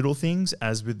with the little things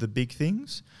as with the big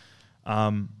things.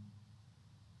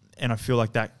 And I feel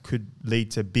like that could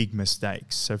lead to big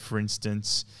mistakes. So for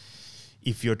instance,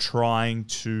 if you're trying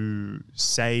to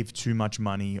save too much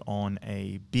money on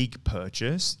a big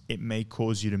purchase, it may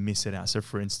cause you to miss it out. So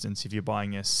for instance, if you're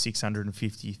buying a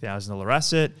 $650,000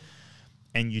 asset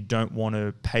and you don't want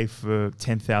to pay for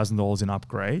 $10,000 in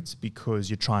upgrades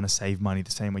because you're trying to save money the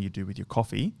same way you do with your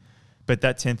coffee, but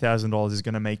that $10,000 is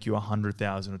going to make you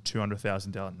 $100,000 or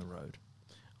 $200,000 down the road.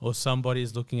 Or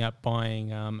somebody's looking at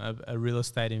buying a real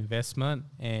estate investment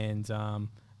and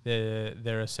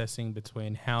they're assessing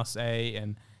between house A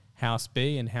and house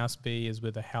B, and house B is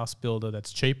with a house builder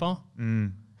that's cheaper,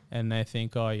 and they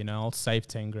think, I'll save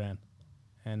 10 grand.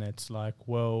 And it's like,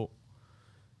 well,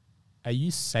 are you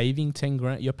saving 10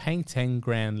 grand? You're paying 10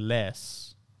 grand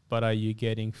less, but are you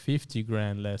getting 50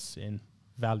 grand less in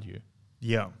value?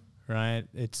 Yeah. Right?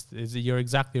 You're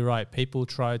exactly right. People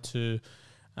try to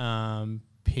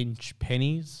pinch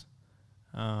pennies,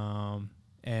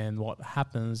 and what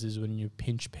happens is when you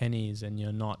pinch pennies and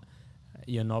you're not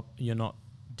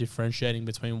differentiating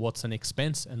between what's an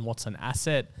expense and what's an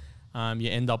asset, you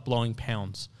end up blowing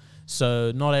pounds.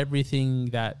 So not everything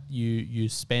that you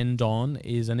spend on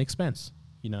is an expense.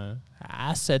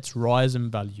 Assets rise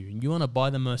in value, and you want to buy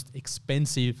the most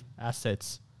expensive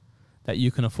assets that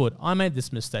you can afford. I made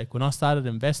this mistake. When I started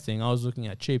investing, I was looking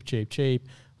at cheap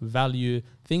value.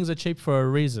 Things are cheap for a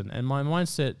reason. And my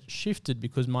mindset shifted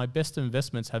because my best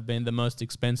investments have been the most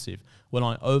expensive, when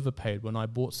I overpaid, when I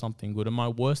bought something good. And my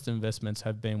worst investments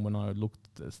have been when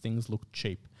things looked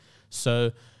cheap.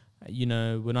 So,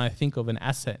 when I think of an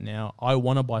asset now, I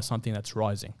want to buy something that's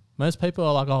rising. Most people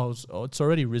are like, it's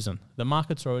already risen. The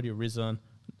market's already risen.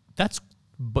 That's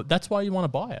why you want to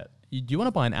buy it. do you want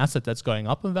to buy an asset that's going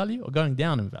up in value or going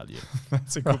down in value?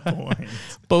 That's a good point.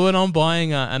 But when I'm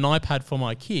buying an iPad for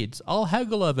my kids, I'll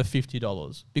haggle over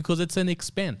 $50 because it's an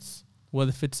expense. Well,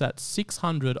 if it's at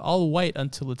 $600, I'll wait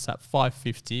until it's at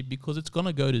 $550 because it's going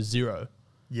to go to zero.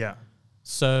 Yeah.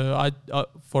 So I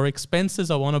for expenses,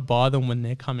 I want to buy them when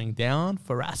they're coming down.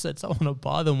 For assets, I want to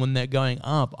buy them when they're going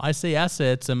up. I see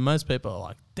assets and most people are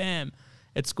like, damn,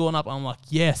 it's gone up. I'm like,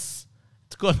 yes,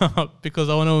 it's gone up because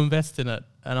I want to invest in it.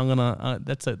 And I'm going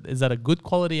to, is that a good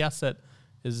quality asset?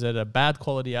 Is it a bad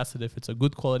quality asset? If it's a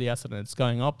good quality asset and it's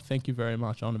going up, thank you very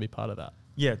much. I want to be part of that.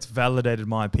 Yeah, it's validated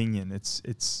my opinion. That's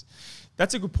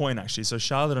a good point actually. So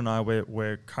Charlotte and I,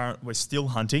 we're still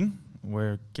hunting.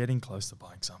 We're getting close to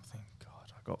buying something.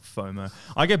 God, I got FOMO.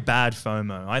 I get bad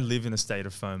FOMO. I live in a state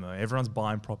of FOMO. Everyone's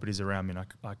buying properties around me and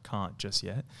I can't just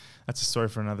yet. That's a story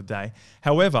for another day.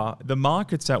 However, the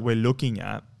markets that we're looking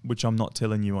at, which I'm not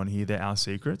telling you on here, they're our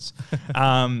secrets,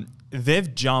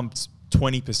 they've jumped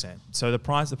 20%. So the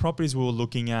properties we were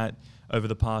looking at over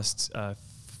the past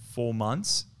 4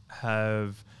 months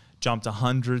have jumped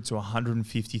 $100,000 to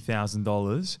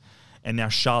 $150,000, and now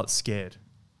Charlotte's scared.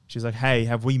 She's like, hey,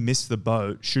 have we missed the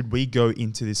boat? Should we go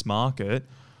into this market,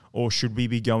 or should we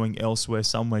be going elsewhere,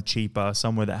 somewhere cheaper,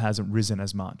 somewhere that hasn't risen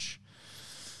as much?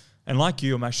 And like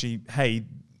you, I'm actually, hey,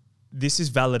 this is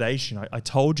validation. I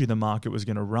told you the market was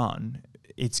going to run.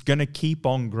 It's going to keep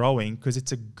on growing because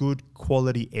it's a good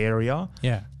quality area.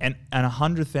 Yeah. And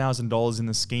 $100,000 in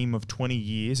the scheme of 20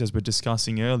 years, as we're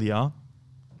discussing earlier.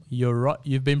 You're right.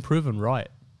 You've been proven right.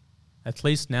 At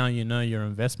least now you know your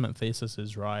investment thesis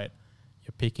is right.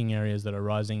 You're picking areas that are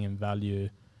rising in value,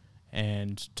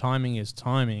 and timing is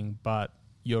timing. But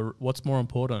what's more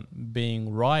important,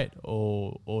 being right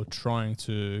or trying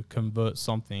to convert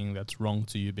something that's wrong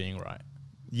to you being right?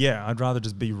 Yeah, I'd rather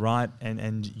just be right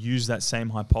and use that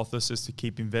same hypothesis to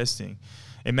keep investing.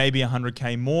 It may be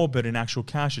 $100K more, but in actual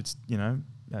cash, it's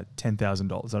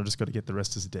 $10,000. I've just got to get the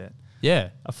rest as debt. Yeah.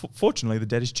 Fortunately, the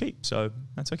debt is cheap, so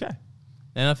that's okay.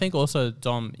 And I think also,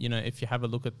 Dom, if you have a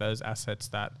look at those assets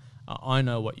that I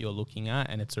know what you're looking at,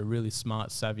 and it's a really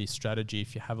smart, savvy strategy.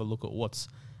 If you have a look at what's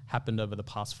happened over the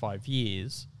past 5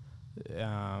 years,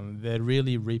 they're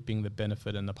really reaping the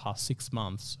benefit in the past 6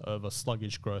 months of a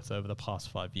sluggish growth over the past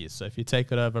 5 years. So if you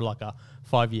take it over like a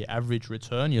 5-year average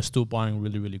return, you're still buying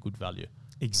really, really good value.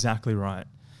 Exactly right.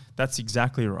 That's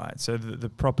exactly right. So the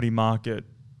property market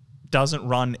doesn't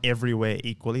run everywhere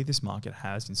equally. This market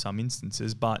has in some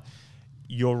instances, but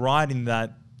you're right in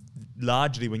that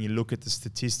largely when you look at the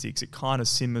statistics, it kind of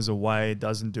simmers away. It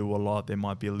doesn't do a lot. There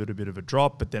might be a little bit of a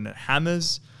drop, but then it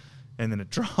hammers and then it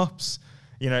drops.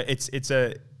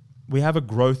 We have a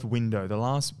growth window. The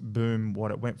last boom,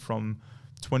 it went from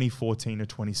 2014 to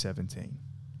 2017.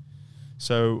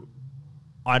 So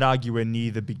I'd argue we're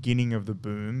near the beginning of the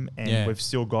boom, and we've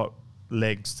still got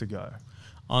legs to go.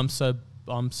 I'm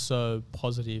so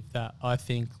positive that I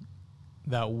think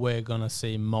that we're gonna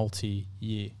see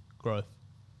multi-year growth.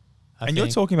 And you're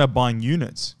talking about buying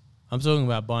units. I'm talking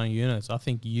about buying units. I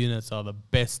think units are the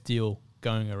best deal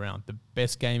going around. The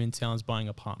best game in town is buying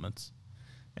apartments.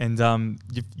 And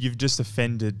you've just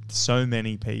offended so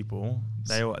many people.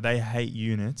 They hate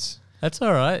units. That's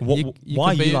all right.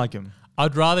 Why you like them?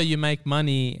 I'd rather you make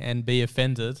money and be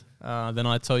offended than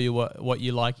I tell you what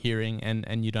you like hearing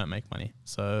and you don't make money.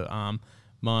 So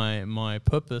my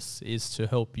purpose is to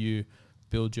help you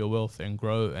build your wealth and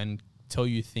grow and tell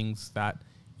you things that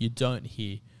you don't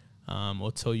hear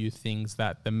or tell you things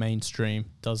that the mainstream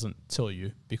doesn't tell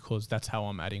you, because that's how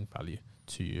I'm adding value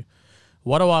to you.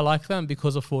 Why do I like them?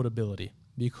 Because affordability.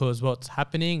 Because what's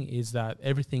happening is that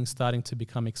everything's starting to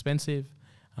become expensive.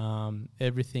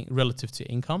 Everything relative to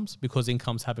incomes, because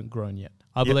incomes haven't grown yet.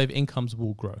 I believe incomes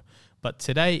will grow, but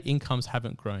today incomes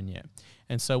haven't grown yet.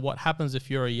 And so what happens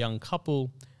if you're a young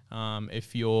couple,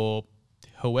 if you're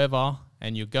whoever,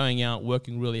 and you're going out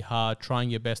working really hard, trying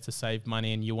your best to save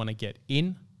money, and you want to get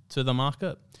in to the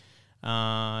market,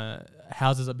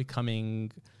 houses are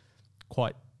becoming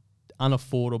quite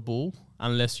unaffordable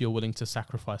unless you're willing to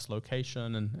sacrifice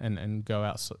location and go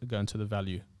into the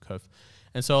value curve.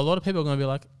 And so a lot of people are going to be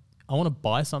like, I want to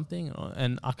buy something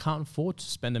and I can't afford to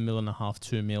spend $1.5 million,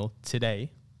 $2 million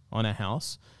today on a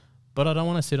house, but I don't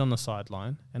want to sit on the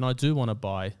sideline, and I do want to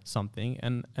buy something,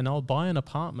 and I'll buy an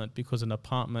apartment because an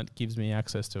apartment gives me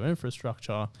access to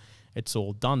infrastructure. It's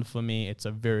all done for me. It's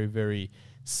a very, very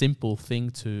simple thing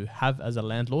to have as a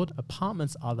landlord.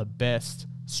 Apartments are the best.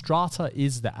 Strata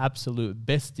is the absolute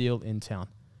best deal in town.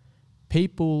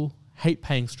 People hate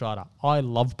paying strata. I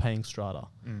love paying strata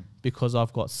because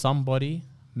I've got somebody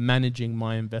managing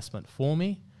my investment for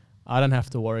me. I don't have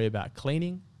to worry about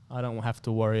cleaning. I don't have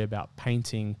to worry about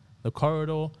painting the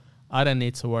corridor. I don't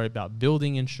need to worry about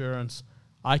building insurance.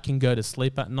 I can go to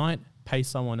sleep at night, pay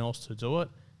someone else to do it.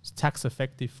 It's tax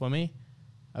effective for me.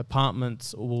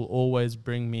 Apartments will always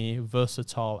bring me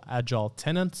versatile, agile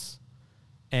tenants.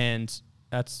 And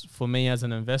that's for me as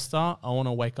an investor. I want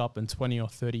to wake up in 20 or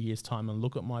 30 years time and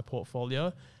look at my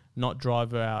portfolio, not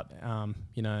drive out,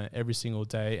 every single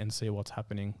day and see what's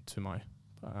happening to my,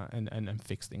 and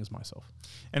fix things myself.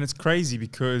 And it's crazy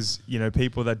because,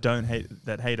 people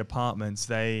that hate apartments,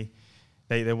 they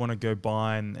want to go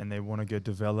buy and they want to go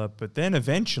develop, but then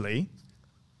eventually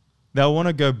they'll want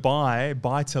to go buy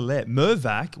to let.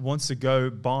 Mervac wants to go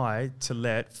buy to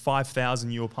let 5,000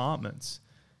 new apartments.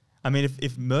 I mean,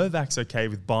 if Mervac's okay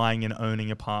with buying and owning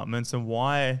apartments, then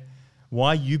why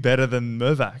are you better than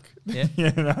Mervac? Yeah,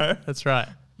 That's right.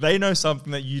 They know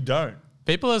something that you don't.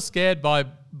 People are scared by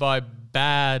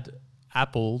bad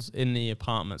apples in the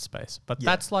apartment space, but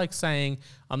that's like saying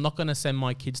I'm not going to send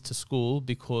my kids to school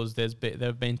because there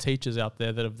have been teachers out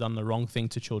there that have done the wrong thing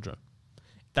to children.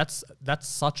 That's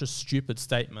such a stupid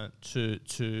statement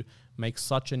to make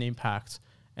such an impact.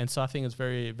 And so I think it's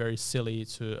very, very silly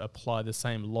to apply the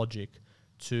same logic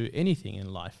to anything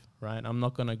in life, right? I'm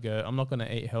not going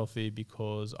to eat healthy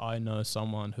because I know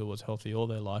someone who was healthy all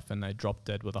their life and they dropped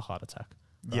dead with a heart attack.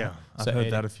 Right? Yeah, I've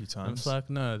heard that a few times. It's like,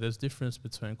 no, there's difference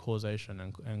between causation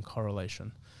and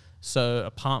correlation. So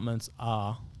apartments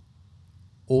are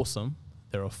awesome.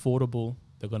 They're affordable.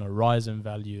 They're going to rise in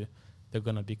value. They're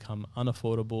going to become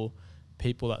unaffordable.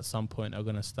 People at some point are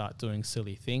going to start doing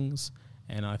silly things.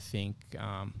 And I think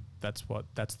that's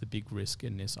the big risk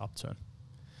in this upturn.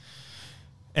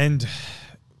 And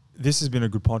this has been a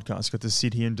good podcast. Got to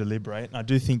sit here and deliberate. And I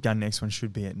do think our next one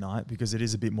should be at night because it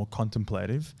is a bit more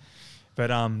contemplative. But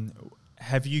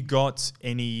have you got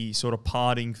any sort of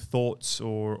parting thoughts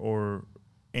or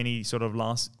any sort of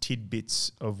last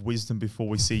tidbits of wisdom before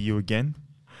we see you again?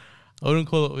 I wouldn't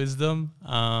call it wisdom.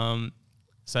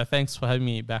 So thanks for having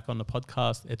me back on the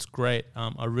podcast. It's great.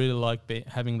 I really like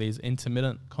having these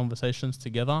intermittent conversations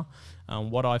together.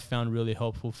 What I found really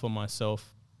helpful for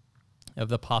myself over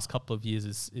the past couple of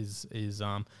years is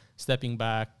stepping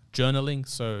back, journaling.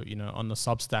 So, on the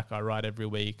Substack, I write every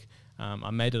week.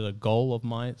 I made it a goal of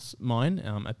mine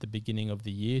at the beginning of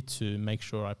the year to make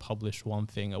sure I publish one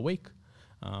thing a week.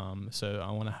 So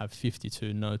I want to have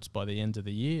 52 notes by the end of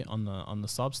the year on the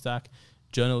Substack.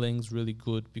 Journaling's really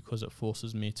good because it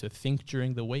forces me to think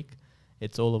during the week.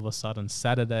 It's all of a sudden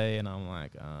Saturday and I'm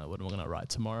like, what am I going to write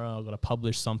tomorrow? I've got to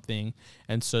publish something.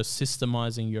 And so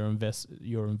systemizing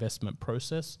your investment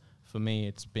process, for me,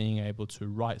 it's being able to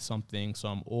write something. So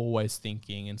I'm always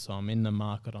thinking. And so I'm in the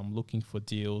market. I'm looking for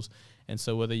deals. And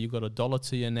so whether you've got $1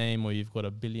 to your name or you've got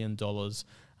 $1 billion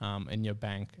in your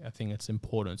bank, I think it's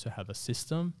important to have a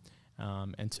system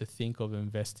and to think of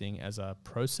investing as a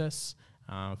process.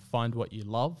 Find what you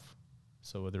love.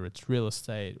 So whether it's real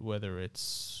estate, whether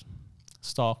it's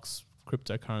stocks,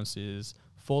 cryptocurrencies,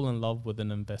 fall in love with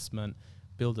an investment,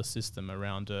 build a system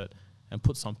around it, and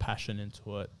put some passion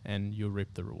into it, and you'll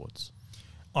reap the rewards.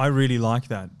 I really like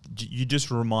that. You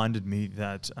just reminded me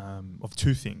that of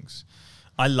two things.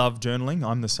 I love journaling.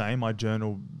 I'm the same. I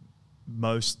journal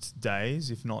most days,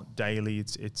 if not daily.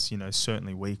 It's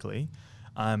certainly weekly.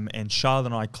 And Charlotte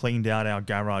and I cleaned out our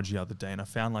garage the other day, and I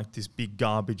found like this big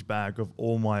garbage bag of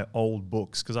all my old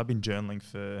books because I've been journaling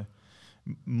for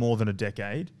more than a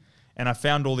decade. And I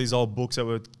found all these old books that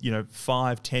were,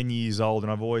 5-10 years old,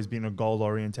 and I've always been a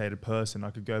goal-orientated person.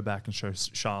 I could go back and show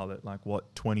Charlotte like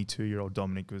what 22-year-old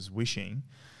Domenic was wishing.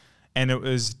 And it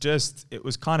was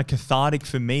kind of cathartic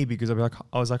for me because I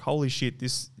was like, holy shit,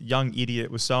 this young idiot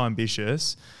was so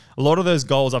ambitious. A lot of those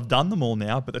goals, I've done them all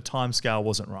now, but the time scale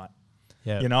wasn't right.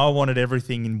 Yeah. I wanted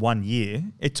everything in 1 year.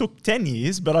 It took 10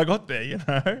 years, but I got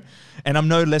there, And I'm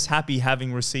no less happy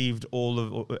having achieved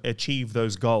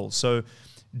those goals. So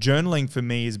journaling for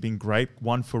me has been great.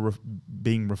 One, for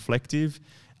being reflective,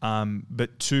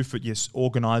 but two, for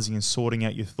organizing and sorting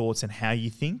out your thoughts and how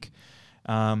you think.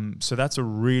 So that's a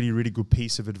really, really good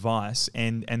piece of advice.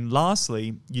 And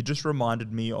lastly, you just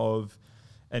reminded me of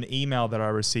an email that I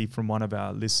received from one of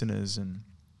our listeners, and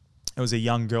it was a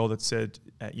young girl that said,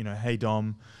 hey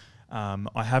Dom,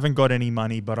 I haven't got any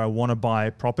money, but I want to buy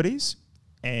properties,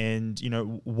 and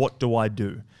what do I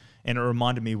do? And it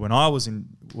reminded me when I was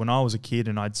a kid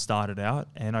and I'd started out,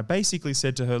 and I basically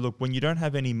said to her, look, when you don't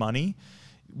have any money,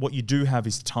 what you do have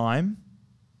is time.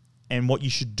 And what you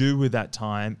should do with that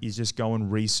time is just go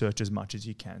and research as much as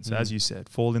you can. So as you said,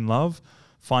 fall in love,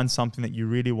 find something that you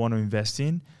really want to invest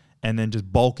in, and then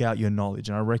just bulk out your knowledge.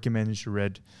 And I recommend that you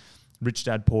read Rich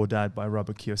Dad, Poor Dad by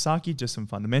Robert Kiyosaki, just some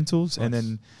fundamentals. Nice. And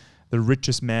then the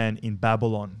richest man in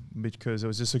Babylon, because it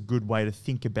was just a good way to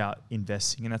think about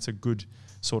investing, and that's a good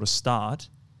sort of start.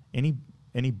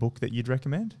 Any book that you'd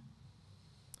recommend?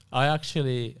 I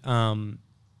actually, I'm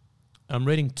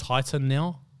reading Titan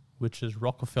now, which is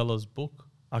Rockefeller's book.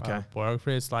 Okay.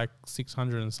 Biography. It's like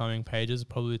 600 and something pages.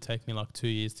 It'll probably take me like 2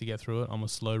 years to get through it. I'm a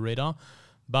slow reader.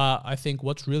 But I think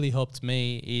what's really helped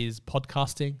me is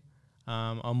podcasting.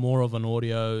 I'm more of an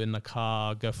audio in the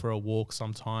car, go for a walk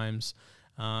sometimes.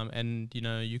 And, you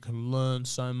know, you can learn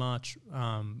so much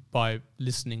by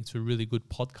listening to really good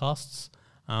podcasts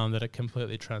that it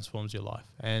completely transforms your life.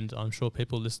 And I'm sure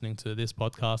people listening to this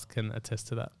podcast can attest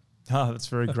to that. Oh, that's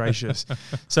very gracious.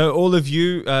 So all of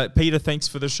you, Peter, thanks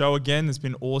for the show again. It's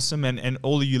been awesome. And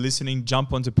all of you listening,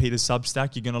 jump onto Peter's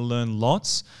Substack. You're going to learn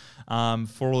lots.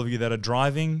 For all of you that are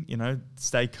driving, you know,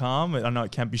 stay calm. I know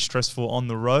it can be stressful on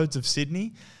the roads of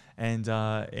Sydney. And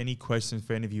any questions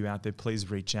for any of you out there,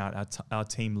 please reach out. Our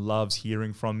team loves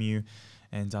hearing from you.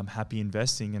 And I'm happy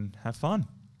investing, and have fun.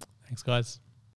 Thanks, guys.